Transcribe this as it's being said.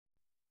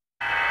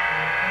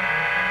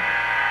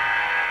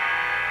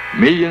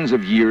Millions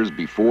of years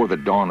before the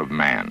dawn of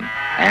man,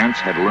 ants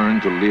had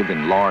learned to live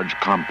in large,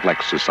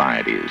 complex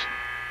societies.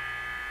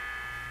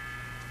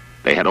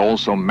 They had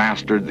also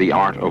mastered the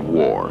art of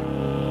war.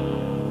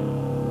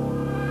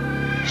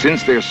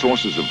 Since their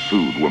sources of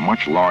food were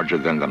much larger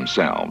than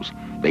themselves,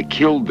 they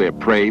killed their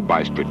prey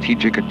by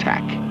strategic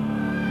attack.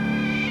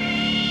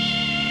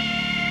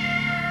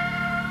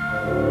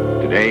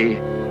 Today,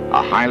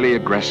 a highly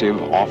aggressive,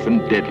 often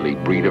deadly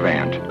breed of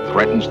ant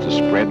threatens to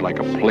spread like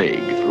a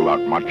plague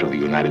throughout much of the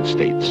United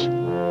States.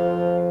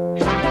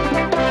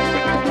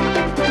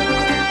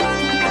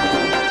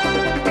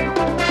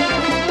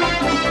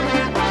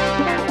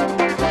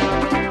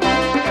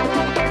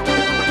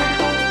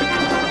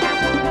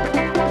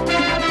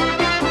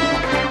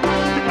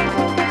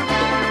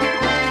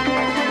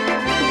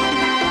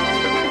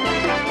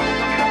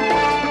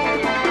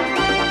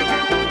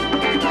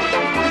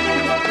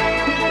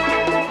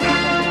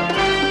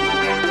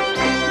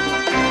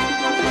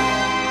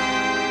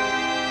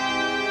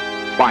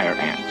 Fire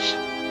ants.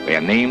 They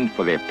are named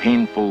for their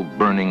painful,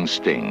 burning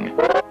sting.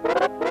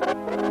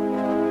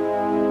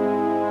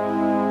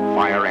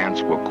 Fire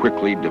ants will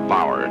quickly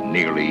devour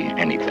nearly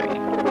anything.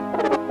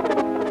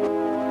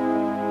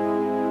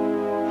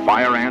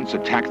 Fire ants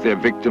attack their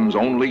victims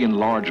only in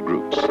large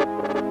groups.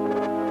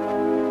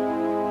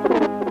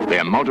 They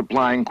are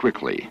multiplying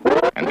quickly,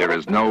 and there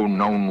is no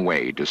known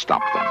way to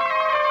stop them.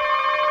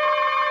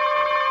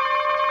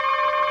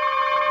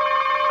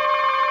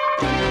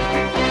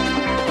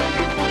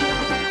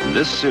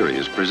 This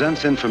series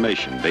presents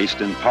information based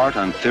in part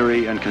on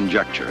theory and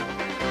conjecture.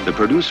 The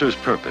producer's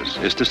purpose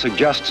is to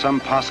suggest some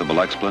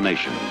possible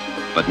explanations,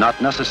 but not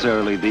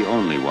necessarily the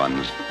only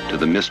ones, to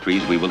the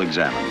mysteries we will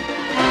examine.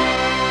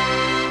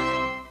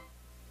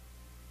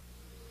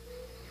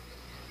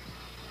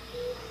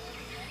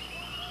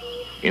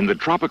 In the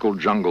tropical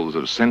jungles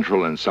of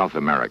Central and South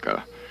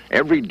America,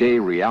 everyday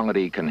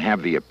reality can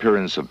have the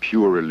appearance of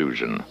pure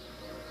illusion.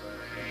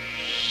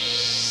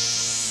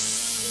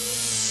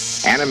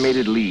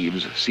 Animated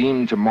leaves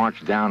seem to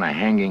march down a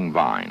hanging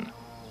vine.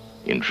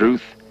 In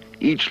truth,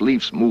 each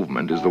leaf's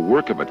movement is the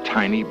work of a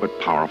tiny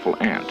but powerful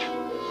ant.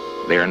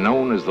 They are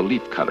known as the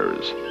leaf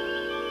cutters.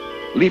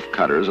 Leaf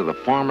cutters are the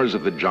farmers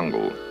of the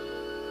jungle.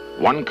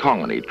 One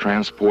colony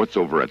transports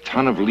over a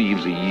ton of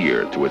leaves a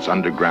year to its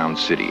underground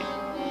city.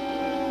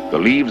 The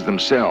leaves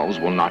themselves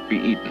will not be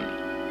eaten.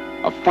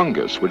 A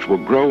fungus which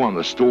will grow on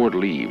the stored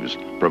leaves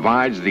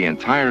provides the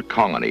entire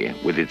colony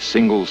with its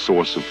single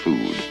source of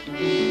food.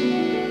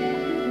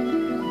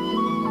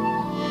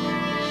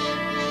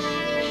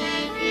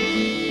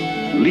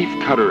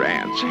 Leaf-cutter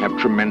ants have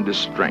tremendous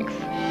strength.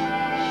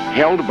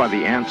 Held by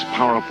the ant's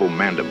powerful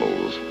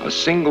mandibles, a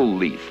single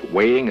leaf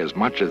weighing as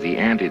much as the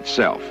ant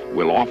itself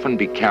will often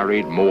be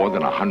carried more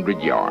than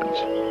 100 yards.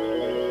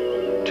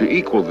 To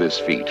equal this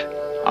feat,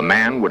 a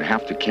man would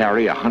have to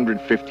carry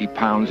 150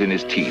 pounds in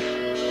his teeth.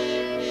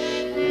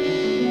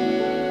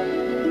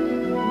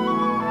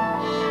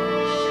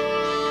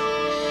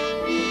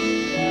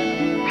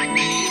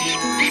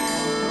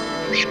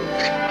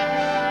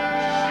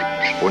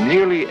 For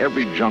nearly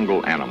every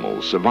jungle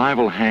animal,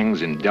 survival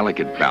hangs in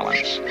delicate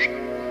balance.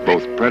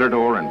 Both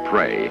predator and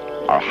prey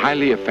are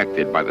highly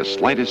affected by the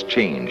slightest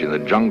change in the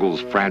jungle's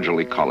fragile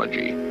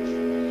ecology.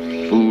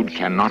 Food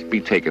cannot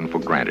be taken for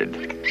granted.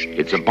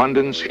 Its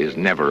abundance is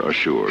never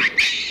assured.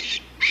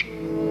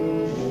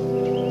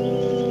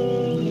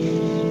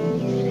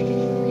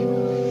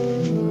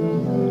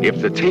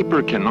 If the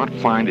tapir cannot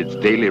find its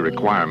daily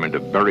requirement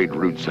of buried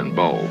roots and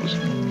bulbs,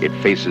 it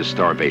faces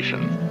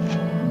starvation.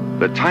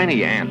 The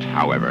tiny ant,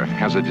 however,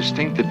 has a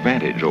distinct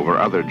advantage over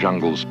other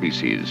jungle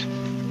species.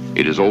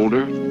 It is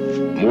older,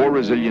 more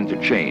resilient to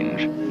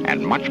change,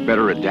 and much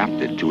better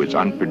adapted to its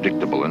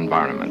unpredictable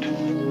environment.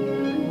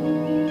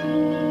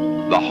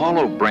 The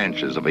hollow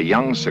branches of a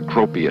young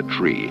cecropia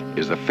tree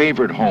is the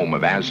favored home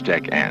of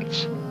Aztec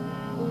ants.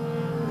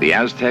 The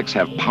Aztecs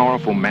have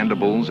powerful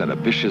mandibles and a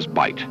vicious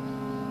bite.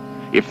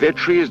 If their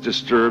tree is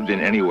disturbed in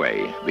any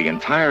way, the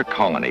entire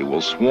colony will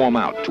swarm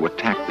out to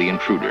attack the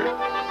intruder.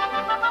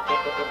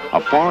 A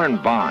foreign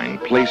vine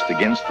placed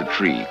against the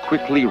tree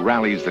quickly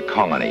rallies the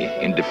colony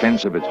in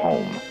defense of its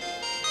home.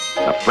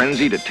 The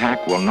frenzied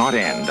attack will not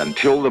end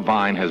until the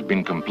vine has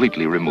been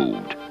completely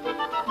removed.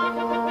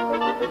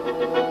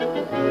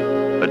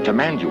 The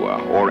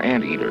tamandua, or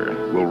anteater,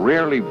 will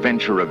rarely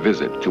venture a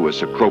visit to a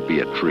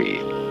cecropia tree.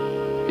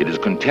 It is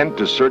content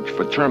to search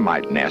for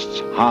termite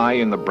nests high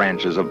in the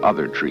branches of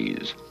other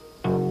trees.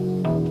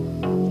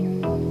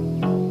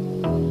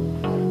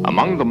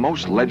 Among the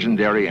most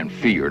legendary and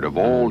feared of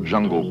all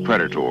jungle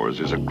predators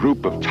is a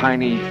group of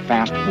tiny,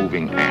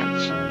 fast-moving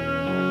ants.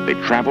 They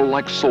travel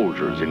like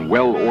soldiers in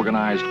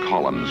well-organized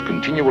columns,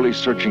 continually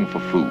searching for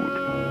food.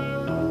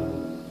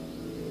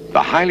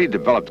 The highly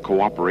developed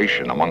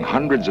cooperation among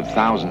hundreds of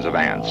thousands of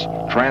ants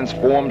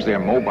transforms their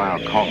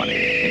mobile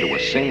colony into a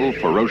single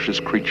ferocious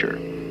creature.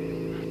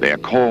 They are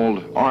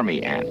called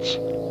army ants.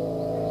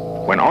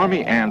 When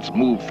army ants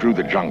move through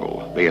the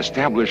jungle, they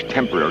establish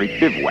temporary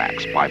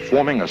bivouacs by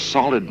forming a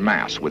solid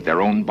mass with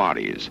their own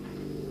bodies.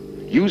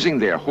 Using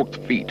their hooked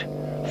feet,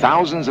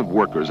 thousands of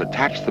workers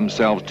attach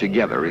themselves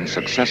together in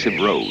successive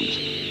rows.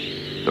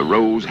 The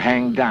rows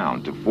hang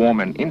down to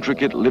form an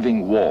intricate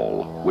living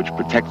wall which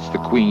protects the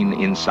queen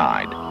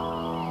inside.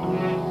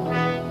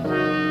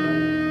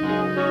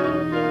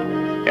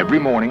 Every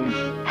morning,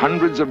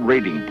 hundreds of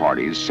raiding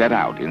parties set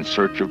out in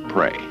search of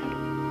prey.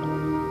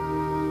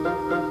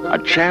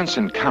 A chance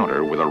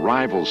encounter with a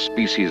rival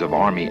species of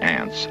army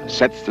ants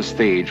sets the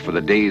stage for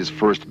the day's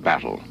first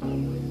battle.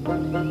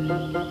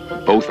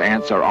 Both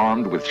ants are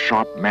armed with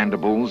sharp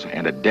mandibles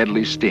and a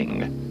deadly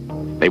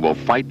sting. They will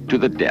fight to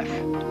the death.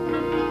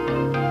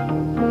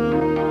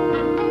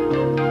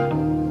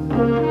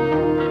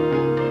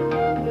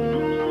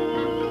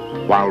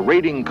 While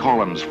raiding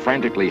columns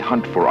frantically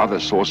hunt for other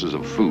sources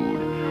of food,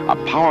 a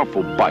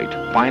powerful bite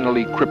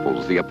finally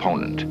cripples the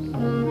opponent.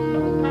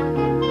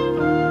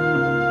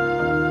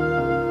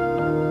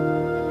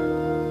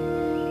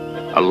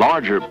 A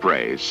larger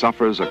prey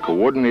suffers a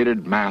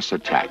coordinated mass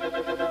attack.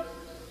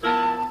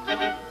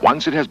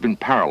 Once it has been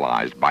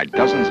paralyzed by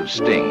dozens of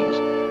stings,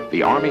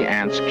 the army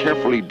ants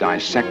carefully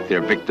dissect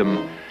their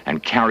victim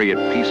and carry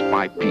it piece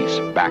by piece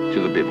back to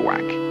the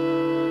bivouac.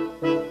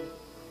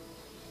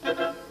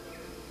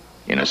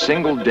 In a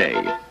single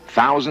day,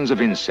 thousands of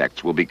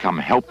insects will become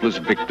helpless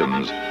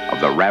victims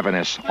of the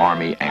ravenous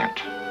army ant.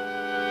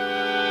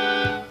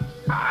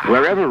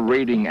 Wherever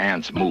raiding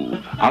ants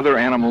move, other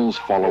animals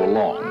follow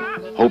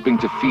along, hoping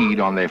to feed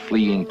on their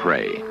fleeing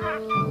prey.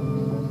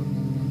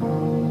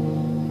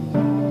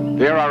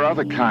 There are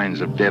other kinds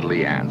of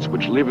deadly ants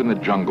which live in the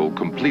jungle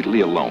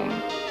completely alone.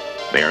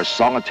 They are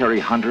solitary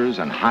hunters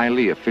and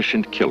highly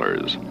efficient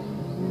killers.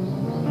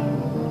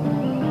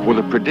 For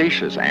the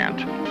predaceous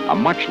ant, a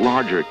much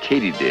larger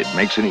katydid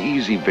makes an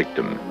easy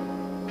victim.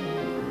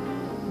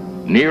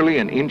 Nearly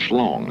an inch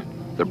long,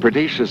 the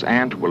predaceous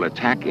ant will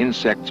attack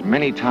insects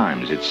many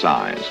times its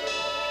size.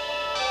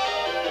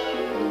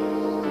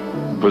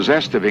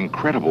 Possessed of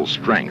incredible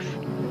strength,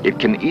 it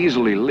can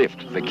easily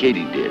lift the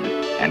katydid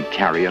and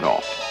carry it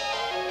off.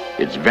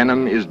 Its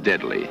venom is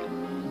deadly.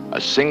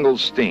 A single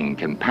sting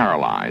can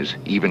paralyze,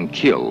 even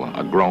kill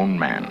a grown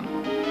man.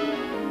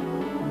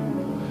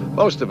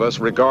 Most of us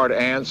regard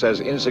ants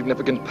as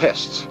insignificant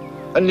pests,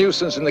 a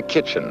nuisance in the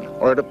kitchen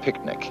or at a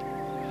picnic.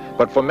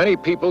 But for many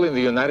people in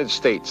the United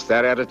States,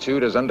 that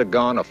attitude has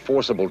undergone a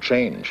forcible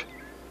change.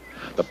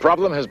 The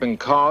problem has been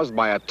caused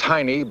by a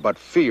tiny but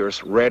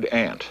fierce red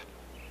ant,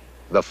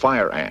 the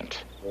fire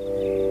ant.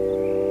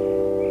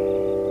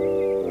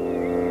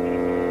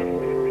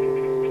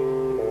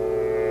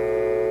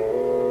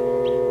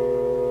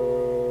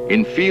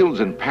 In fields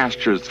and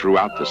pastures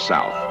throughout the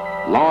South,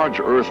 large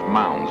earth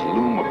mounds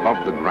loom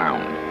above the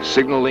ground,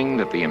 signaling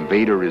that the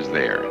invader is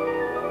there.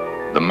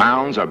 The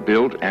mounds are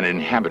built and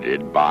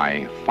inhabited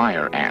by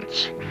fire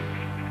ants.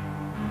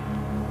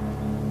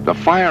 The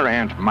fire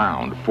ant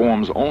mound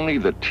forms only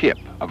the tip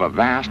of a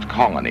vast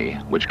colony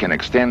which can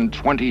extend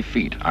 20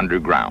 feet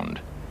underground.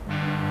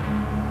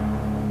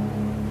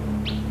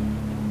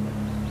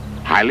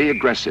 Highly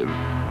aggressive,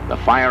 the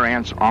fire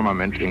ant's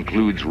armament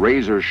includes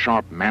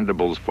razor-sharp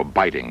mandibles for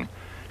biting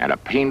and a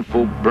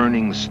painful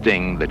burning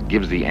sting that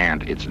gives the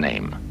ant its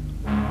name.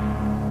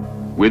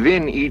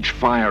 Within each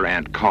fire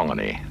ant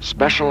colony,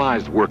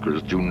 specialized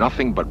workers do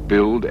nothing but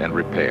build and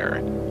repair.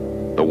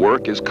 The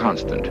work is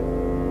constant.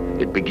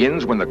 It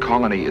begins when the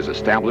colony is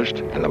established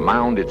and the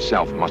mound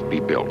itself must be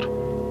built.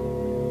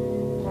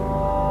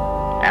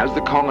 As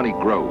the colony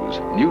grows,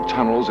 new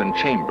tunnels and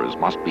chambers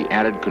must be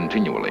added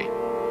continually.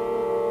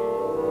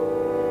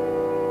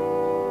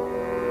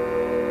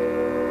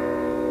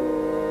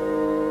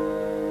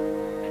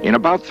 In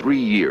about 3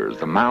 years,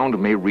 the mound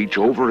may reach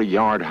over a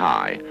yard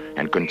high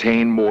and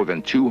contain more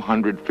than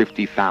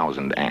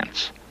 250,000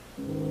 ants.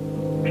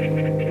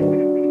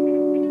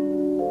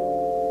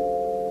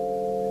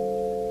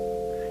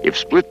 If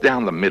split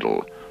down the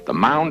middle, the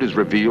mound is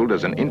revealed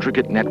as an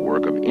intricate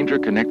network of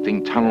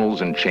interconnecting tunnels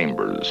and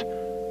chambers.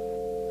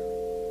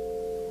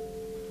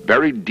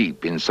 Buried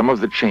deep in some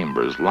of the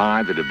chambers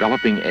lie the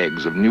developing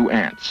eggs of new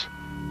ants.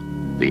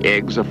 The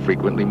eggs are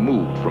frequently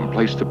moved from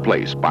place to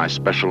place by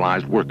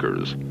specialized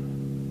workers.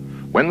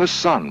 When the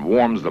sun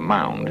warms the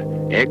mound,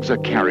 eggs are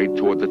carried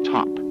toward the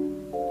top.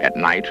 At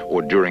night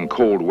or during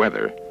cold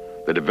weather,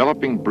 the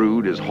developing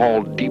brood is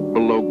hauled deep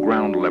below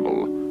ground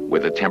level,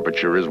 where the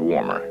temperature is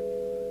warmer.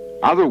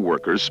 Other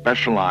workers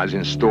specialize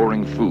in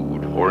storing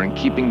food or in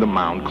keeping the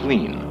mound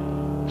clean.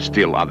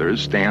 Still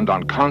others stand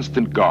on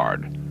constant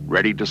guard,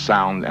 ready to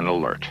sound an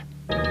alert.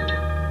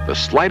 The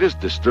slightest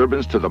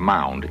disturbance to the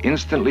mound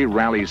instantly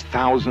rallies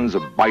thousands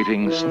of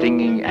biting,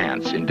 stinging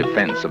ants in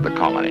defense of the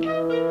colony.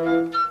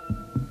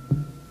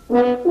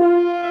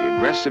 The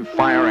aggressive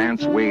fire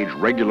ants wage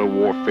regular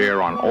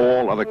warfare on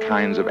all other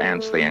kinds of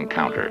ants they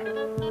encounter.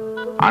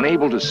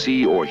 Unable to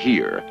see or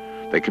hear,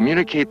 they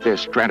communicate their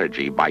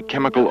strategy by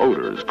chemical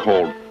odors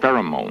called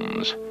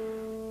pheromones.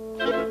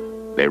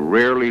 They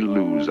rarely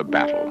lose a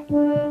battle.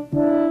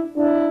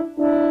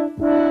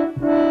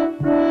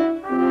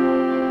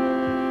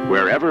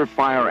 Wherever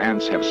fire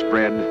ants have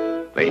spread,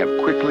 they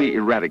have quickly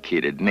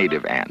eradicated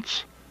native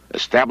ants.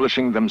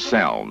 establishing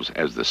themselves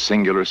as the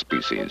singular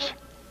species.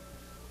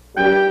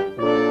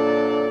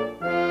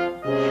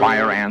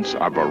 Fire ants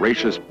are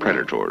voracious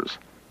predators.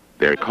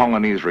 Their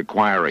colonies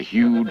require a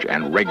huge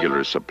and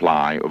regular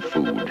supply of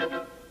food.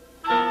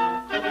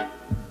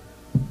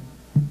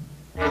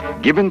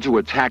 Given to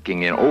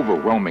attacking in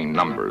overwhelming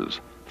numbers,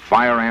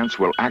 fire ants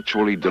will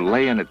actually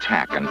delay an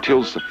attack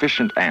until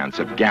sufficient ants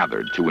have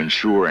gathered to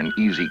ensure an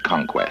easy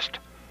conquest.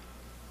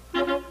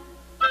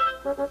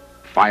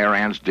 Fire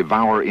ants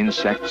devour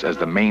insects as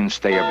the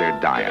mainstay of their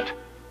diet.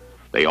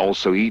 They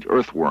also eat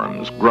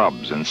earthworms,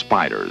 grubs, and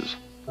spiders.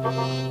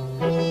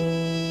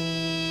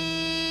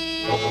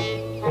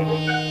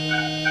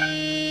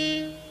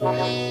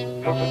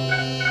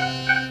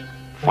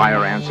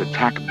 Fire ants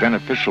attack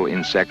beneficial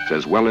insects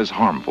as well as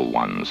harmful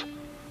ones.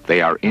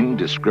 They are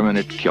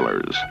indiscriminate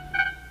killers.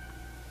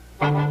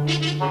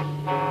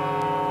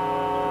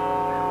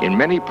 In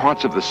many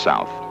parts of the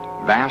South,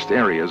 vast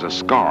areas are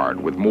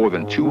scarred with more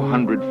than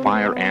 200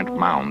 fire ant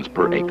mounds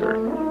per acre.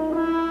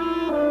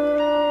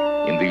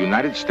 In the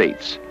United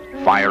States,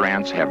 fire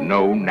ants have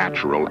no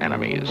natural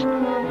enemies.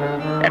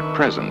 At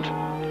present,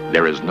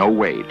 there is no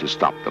way to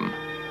stop them.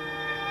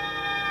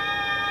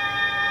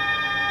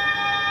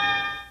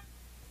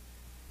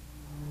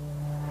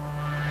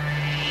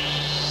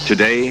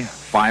 Today,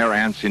 fire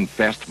ants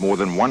infest more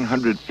than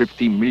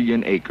 150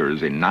 million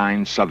acres in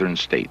 9 southern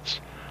states,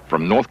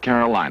 from North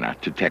Carolina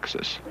to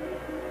Texas.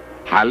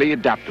 Highly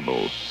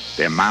adaptable,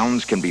 their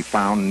mounds can be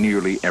found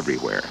nearly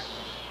everywhere.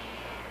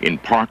 In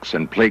parks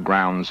and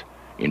playgrounds,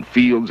 in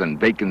fields and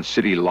vacant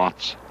city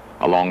lots,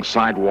 along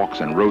sidewalks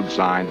and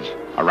roadsides,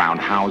 around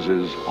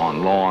houses,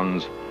 on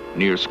lawns,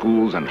 near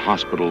schools and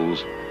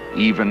hospitals,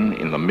 even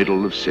in the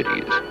middle of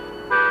cities.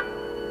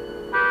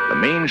 The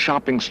main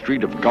shopping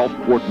street of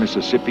Gulfport,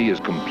 Mississippi is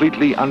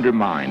completely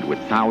undermined with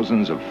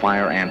thousands of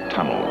fire ant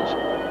tunnels.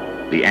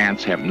 The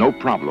ants have no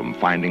problem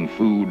finding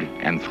food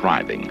and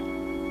thriving.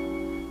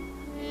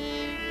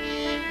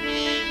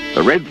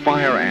 The red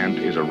fire ant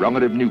is a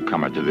relative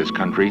newcomer to this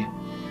country.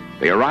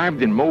 They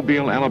arrived in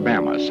Mobile,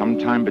 Alabama,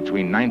 sometime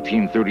between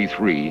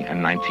 1933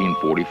 and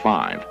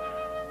 1945.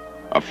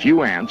 A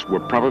few ants were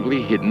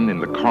probably hidden in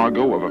the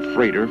cargo of a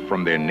freighter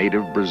from their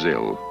native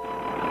Brazil.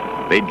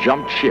 They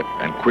jumped ship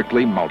and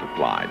quickly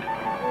multiplied.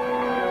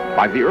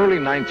 By the early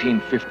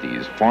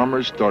 1950s,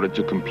 farmers started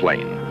to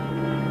complain.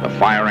 The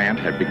fire ant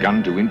had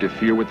begun to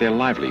interfere with their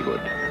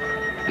livelihood.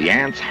 The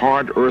ants'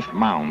 hard earth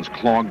mounds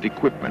clogged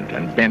equipment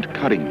and bent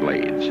cutting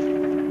blades.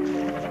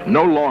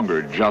 No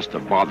longer just a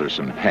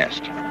bothersome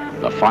pest,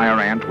 the fire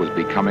ant was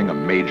becoming a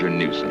major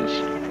nuisance.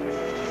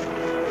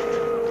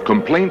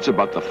 Complaints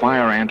about the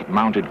fire ant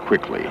mounted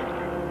quickly.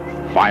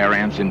 Fire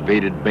ants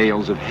invaded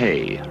bales of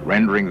hay,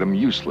 rendering them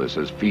useless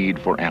as feed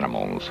for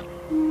animals.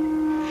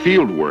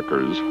 Field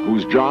workers,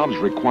 whose jobs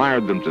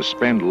required them to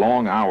spend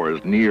long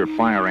hours near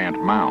fire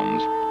ant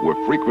mounds, were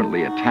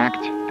frequently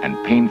attacked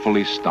and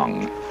painfully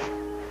stung.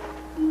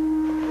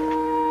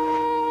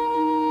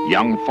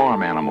 Young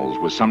farm animals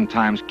were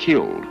sometimes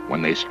killed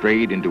when they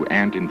strayed into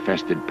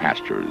ant-infested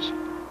pastures.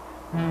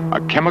 A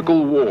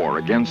chemical war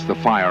against the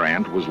fire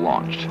ant was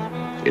launched.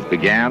 It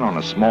began on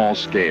a small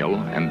scale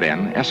and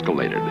then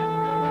escalated.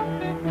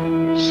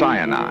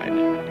 Cyanide,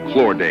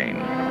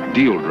 chlordane,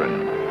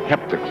 dieldrin,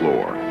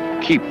 heptachlor,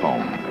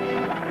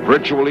 kepone.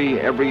 Virtually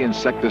every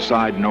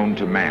insecticide known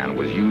to man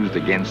was used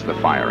against the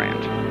fire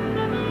ant.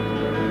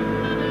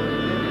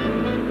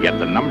 Yet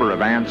the number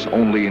of ants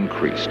only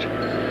increased.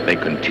 They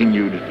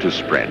continued to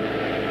spread.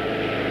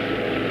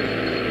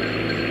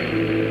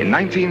 In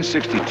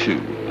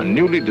 1962, a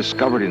newly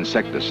discovered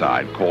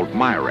insecticide called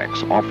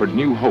Mirex offered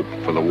new hope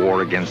for the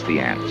war against the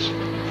ants.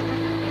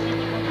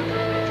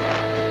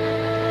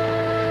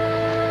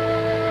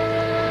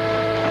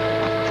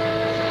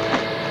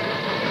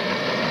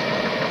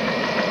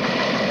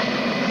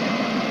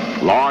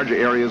 Large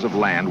areas of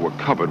land were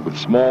covered with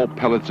small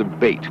pellets of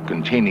bait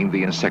containing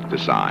the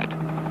insecticide.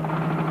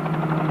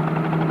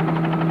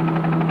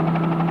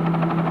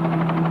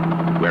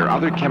 Where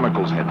other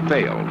chemicals had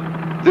failed,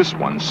 this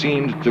one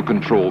seemed to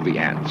control the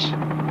ants.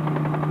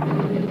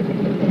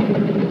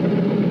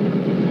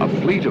 A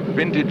fleet of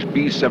vintage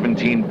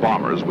B-17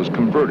 bombers was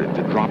converted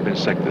to drop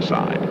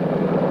insecticide.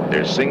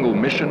 Their single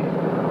mission,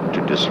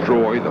 to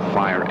destroy the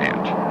fire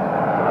ant.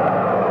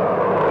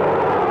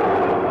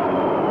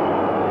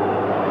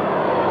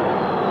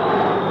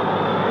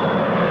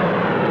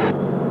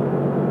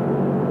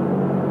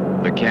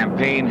 The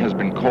campaign has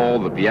been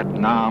called the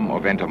Vietnam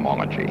of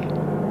entomology.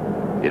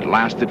 It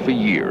lasted for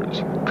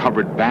years,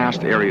 covered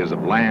vast areas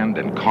of land,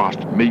 and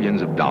cost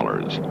millions of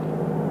dollars.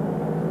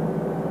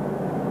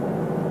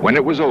 When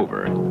it was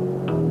over,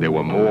 there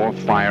were more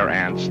fire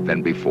ants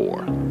than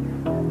before.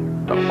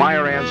 The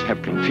fire ants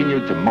have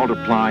continued to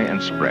multiply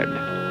and spread,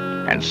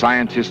 and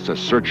scientists are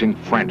searching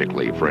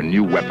frantically for a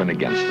new weapon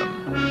against them.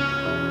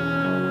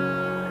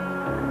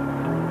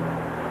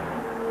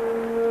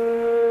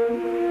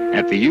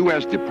 At the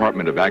U.S.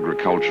 Department of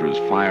Agriculture's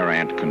Fire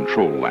Ant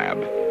Control Lab,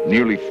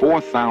 nearly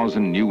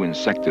 4,000 new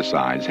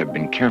insecticides have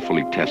been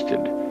carefully tested.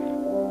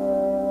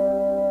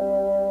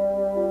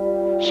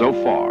 So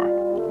far,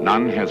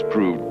 none has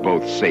proved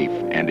both safe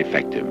and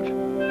effective.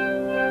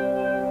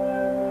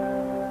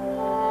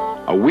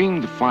 A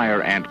winged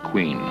fire ant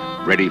queen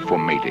ready for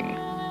mating.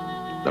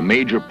 The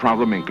major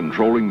problem in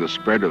controlling the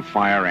spread of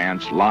fire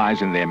ants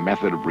lies in their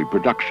method of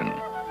reproduction.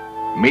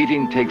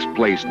 Mating takes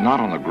place not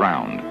on the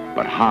ground,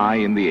 but high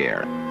in the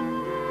air.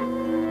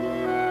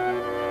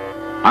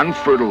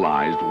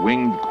 Unfertilized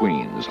winged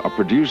queens are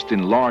produced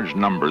in large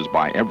numbers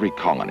by every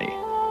colony.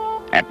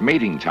 At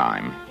mating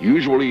time,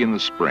 usually in the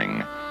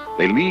spring,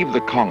 they leave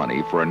the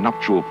colony for a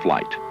nuptial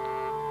flight.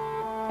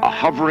 A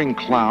hovering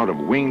cloud of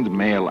winged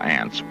male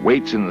ants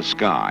waits in the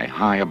sky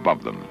high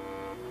above them.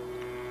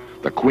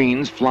 The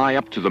queens fly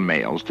up to the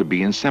males to be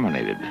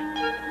inseminated.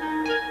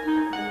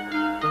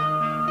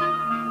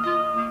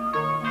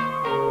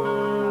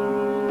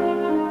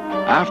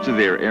 After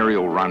their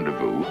aerial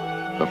rendezvous,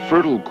 the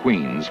fertile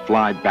queens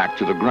fly back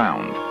to the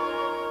ground.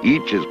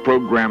 Each is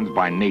programmed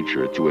by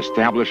nature to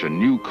establish a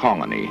new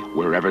colony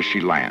wherever she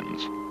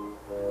lands.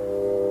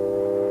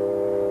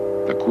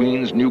 The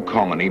queen's new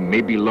colony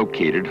may be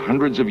located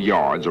hundreds of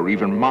yards or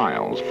even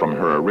miles from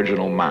her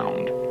original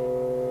mound.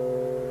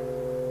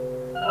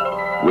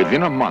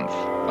 Within a month,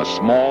 a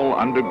small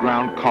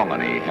underground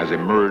colony has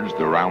emerged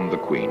around the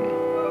queen.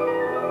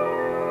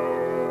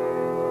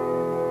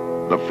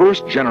 The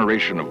first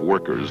generation of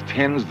workers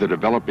tends the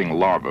developing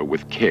larvae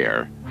with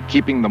care,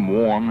 keeping them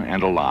warm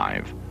and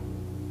alive.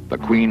 The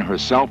queen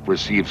herself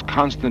receives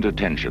constant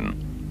attention.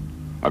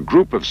 A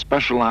group of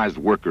specialized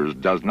workers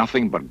does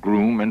nothing but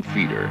groom and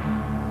feed her.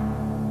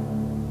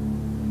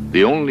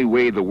 The only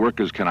way the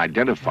workers can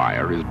identify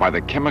her is by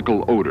the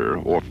chemical odor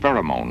or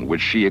pheromone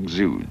which she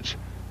exudes.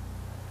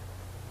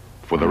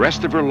 For the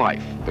rest of her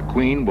life, the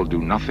queen will do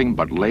nothing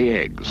but lay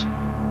eggs,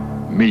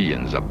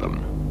 millions of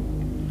them.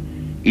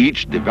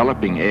 Each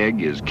developing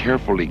egg is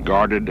carefully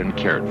guarded and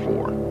cared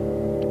for.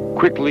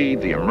 Quickly,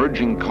 the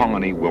emerging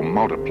colony will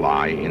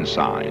multiply in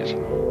size.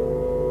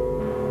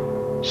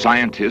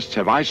 Scientists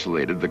have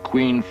isolated the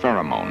queen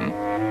pheromone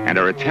and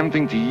are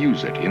attempting to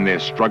use it in their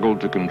struggle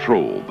to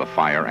control the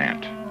fire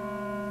ant.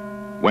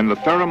 When the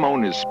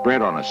pheromone is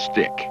spread on a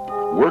stick,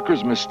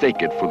 workers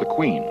mistake it for the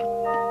queen.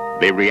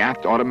 They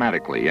react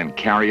automatically and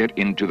carry it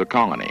into the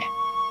colony.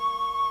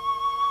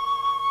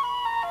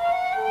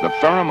 The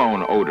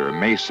pheromone odor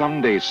may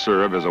someday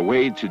serve as a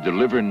way to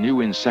deliver new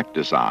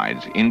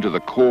insecticides into the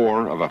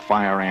core of a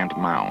fire ant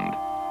mound.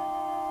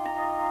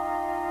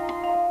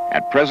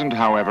 At present,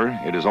 however,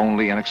 it is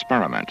only an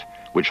experiment,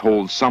 which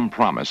holds some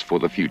promise for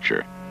the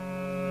future.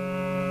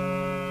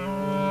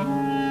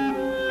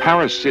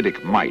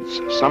 Parasitic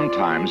mites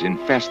sometimes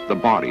infest the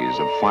bodies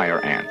of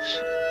fire ants.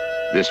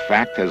 This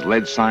fact has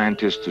led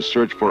scientists to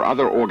search for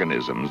other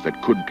organisms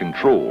that could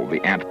control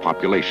the ant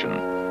population.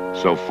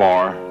 So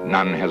far,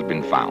 none has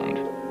been found.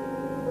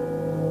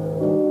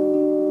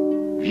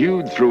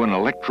 Viewed through an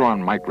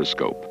electron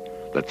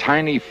microscope, the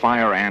tiny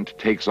fire ant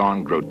takes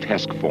on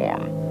grotesque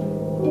form.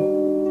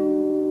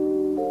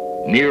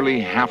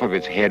 Nearly half of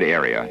its head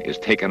area is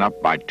taken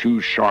up by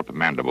two sharp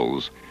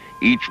mandibles,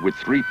 each with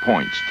 3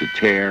 points to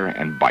tear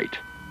and bite.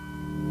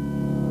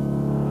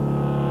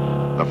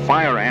 The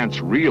fire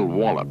ant's real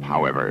wallop,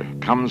 however,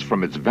 comes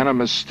from its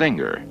venomous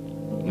stinger,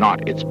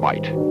 not its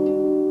bite.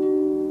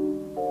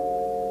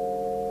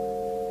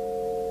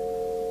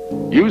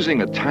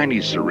 Using a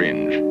tiny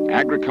syringe,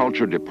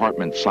 Agriculture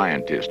Department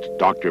scientist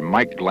Dr.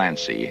 Mike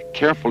Glancy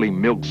carefully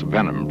milks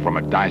venom from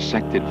a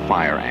dissected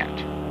fire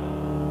ant.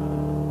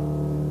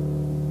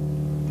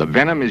 The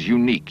venom is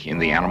unique in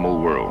the animal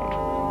world.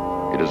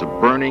 It is a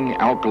burning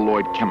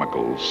alkaloid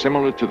chemical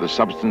similar to the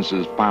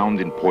substances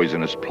found in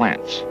poisonous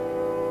plants.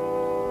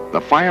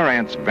 The fire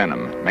ant's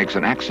venom makes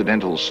an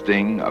accidental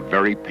sting a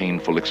very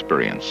painful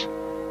experience.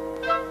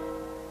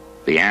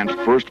 The ant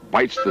first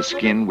bites the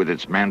skin with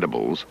its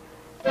mandibles,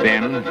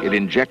 then it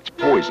injects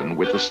poison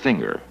with the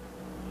stinger.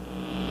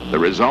 The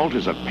result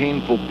is a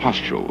painful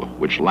pustule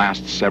which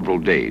lasts several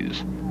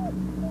days.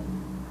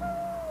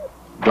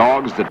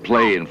 Dogs that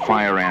play in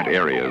fire ant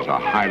areas are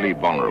highly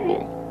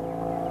vulnerable.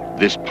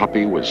 This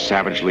puppy was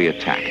savagely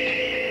attacked.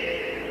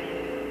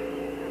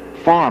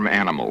 Farm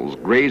animals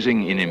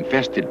grazing in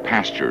infested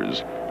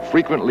pastures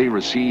frequently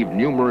receive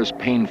numerous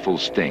painful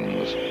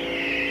stings.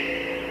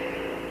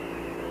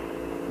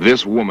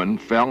 This woman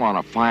fell on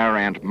a fire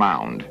ant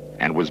mound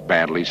and was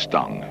badly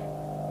stung.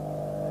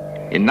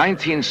 In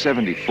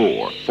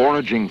 1974,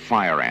 foraging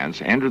fire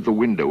ants entered the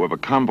window of a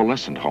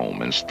convalescent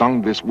home and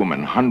stung this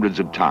woman hundreds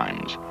of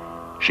times.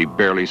 She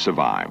barely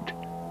survived.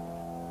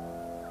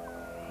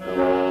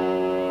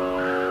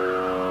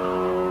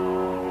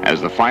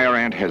 As the fire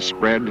ant has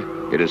spread,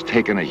 it has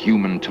taken a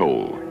human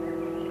toll.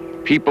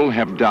 People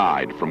have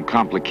died from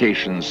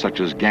complications such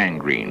as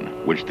gangrene,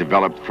 which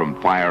developed from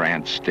fire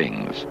ant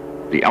stings.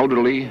 The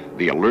elderly,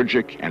 the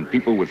allergic, and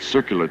people with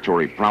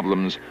circulatory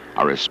problems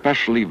are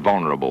especially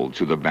vulnerable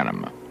to the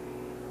venom.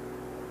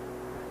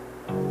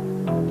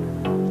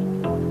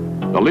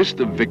 The list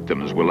of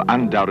victims will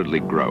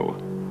undoubtedly grow.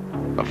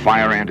 The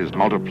fire ant is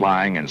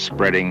multiplying and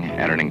spreading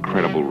at an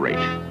incredible rate.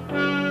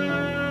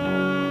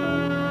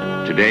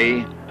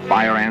 Today,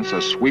 fire ants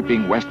are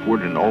sweeping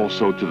westward and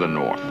also to the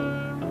north.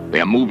 They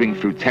are moving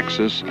through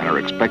Texas and are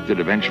expected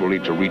eventually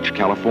to reach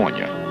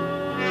California.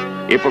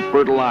 If a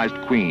fertilized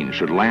queen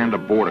should land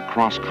aboard a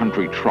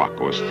cross-country truck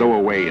or stow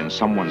away in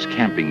someone's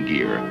camping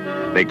gear,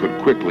 they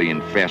could quickly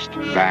infest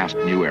vast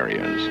new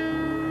areas.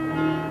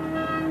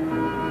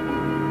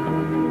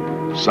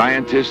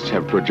 Scientists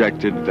have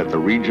projected that the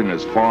region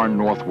as far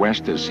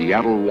northwest as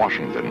Seattle,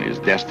 Washington is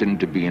destined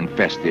to be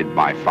infested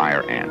by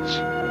fire ants.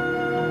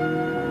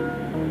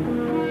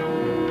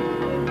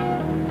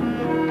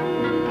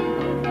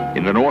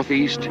 In the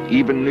Northeast,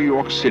 even New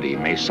York City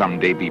may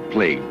someday be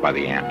plagued by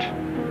the ant.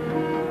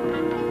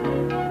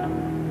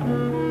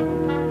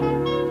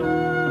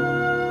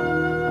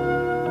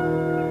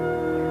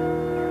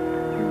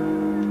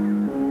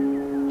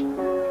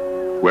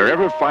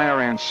 Wherever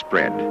fire ants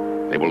spread,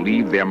 they will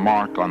leave their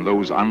mark on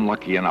those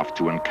unlucky enough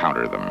to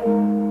encounter them.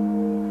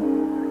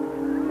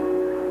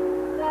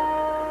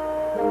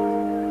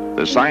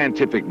 The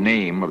scientific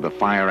name of the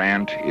fire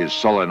ant is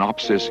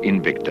Solenopsis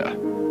invicta.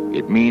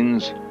 It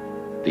means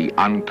the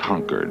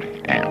unconquered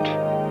ant.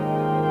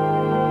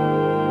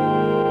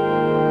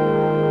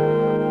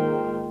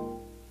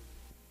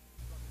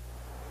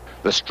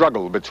 The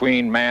struggle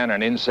between man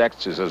and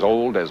insects is as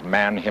old as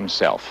man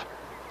himself.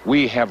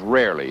 We have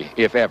rarely,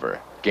 if ever,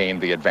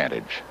 gained the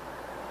advantage.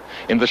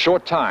 In the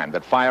short time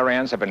that fire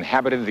ants have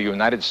inhabited the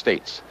United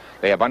States,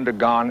 they have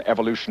undergone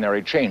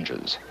evolutionary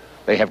changes.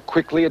 They have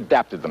quickly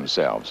adapted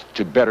themselves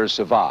to better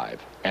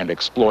survive and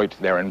exploit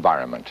their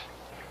environment.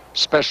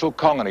 Special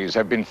colonies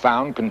have been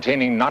found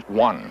containing not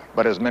one,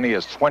 but as many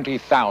as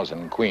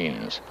 20,000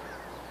 queens.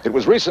 It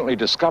was recently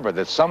discovered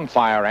that some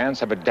fire ants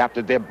have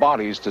adapted their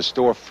bodies to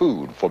store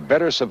food for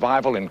better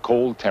survival in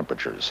cold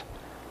temperatures.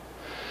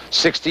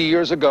 60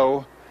 years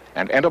ago,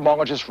 an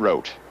entomologist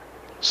wrote,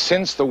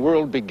 "Since the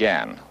world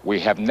began, we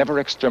have never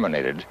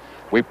exterminated,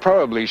 we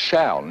probably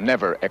shall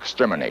never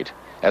exterminate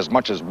as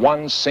much as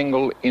one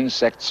single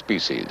insect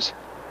species.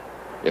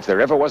 If there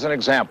ever was an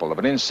example of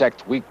an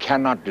insect we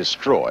cannot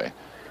destroy,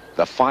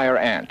 the fire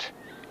ant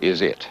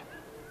is it."